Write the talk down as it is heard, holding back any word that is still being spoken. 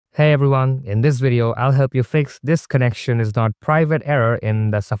Hey everyone, in this video, I'll help you fix this connection is not private error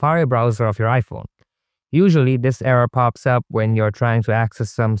in the Safari browser of your iPhone. Usually, this error pops up when you're trying to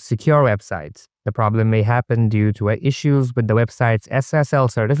access some secure websites. The problem may happen due to issues with the website's SSL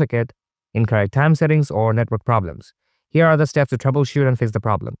certificate, incorrect time settings, or network problems. Here are the steps to troubleshoot and fix the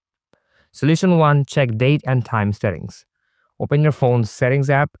problem. Solution 1. Check date and time settings. Open your phone's settings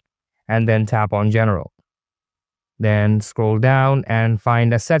app and then tap on General. Then scroll down and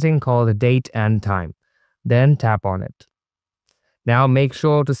find a setting called date and time. Then tap on it. Now make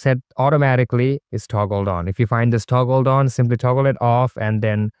sure to set automatically is toggled on. If you find this toggled on, simply toggle it off and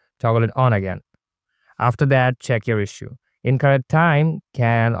then toggle it on again. After that, check your issue. Incorrect time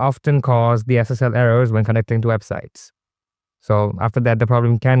can often cause the SSL errors when connecting to websites. So after that, the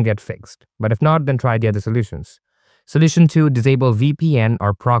problem can get fixed. But if not, then try the other solutions. Solution 2, disable VPN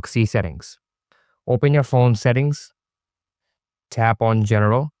or proxy settings. Open your phone settings, tap on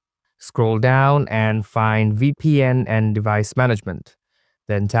General, scroll down and find VPN and device management.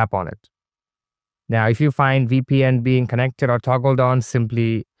 Then tap on it. Now, if you find VPN being connected or toggled on,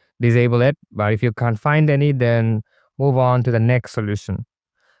 simply disable it. But if you can't find any, then move on to the next solution.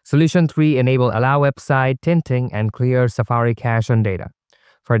 Solution 3, enable allow website tinting and clear Safari cache and data.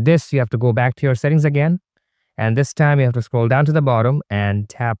 For this, you have to go back to your settings again. And this time you have to scroll down to the bottom and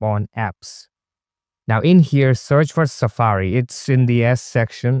tap on apps. Now in here, search for Safari. It's in the S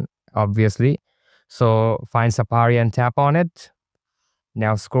section, obviously. So find Safari and tap on it.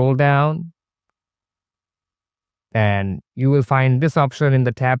 Now scroll down and you will find this option in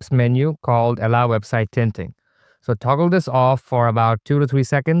the tabs menu called allow website tinting. So toggle this off for about 2 to 3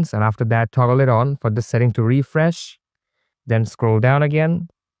 seconds, and after that toggle it on for this setting to refresh. Then scroll down again.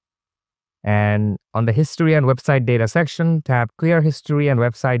 And on the history and website data section, tap clear history and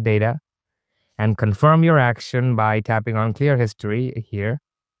website data. And confirm your action by tapping on clear history here.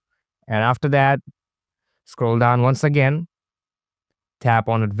 And after that, scroll down once again, tap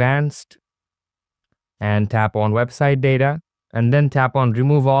on advanced, and tap on website data, and then tap on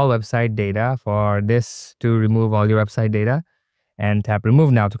remove all website data for this to remove all your website data, and tap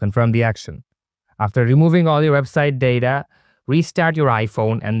remove now to confirm the action. After removing all your website data, restart your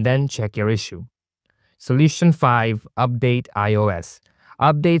iPhone and then check your issue. Solution 5, update iOS.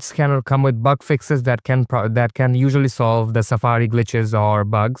 Updates can come with bug fixes that can usually solve the Safari glitches or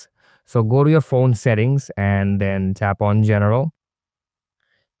bugs. So go to your phone settings and then tap on General.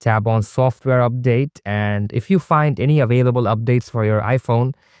 Tap on Software Update, and if you find any available updates for your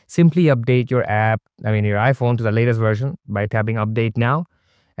iPhone, simply update your iPhone to the latest version by tapping Update Now.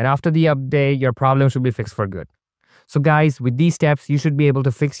 And after the update, your problem should be fixed for good. So guys, with these steps, you should be able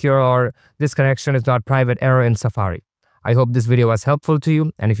to fix this connection is not private error in Safari. I hope this video was helpful to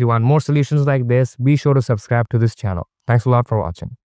you, and if you want more solutions like this, be sure to subscribe to this channel. Thanks a lot for watching.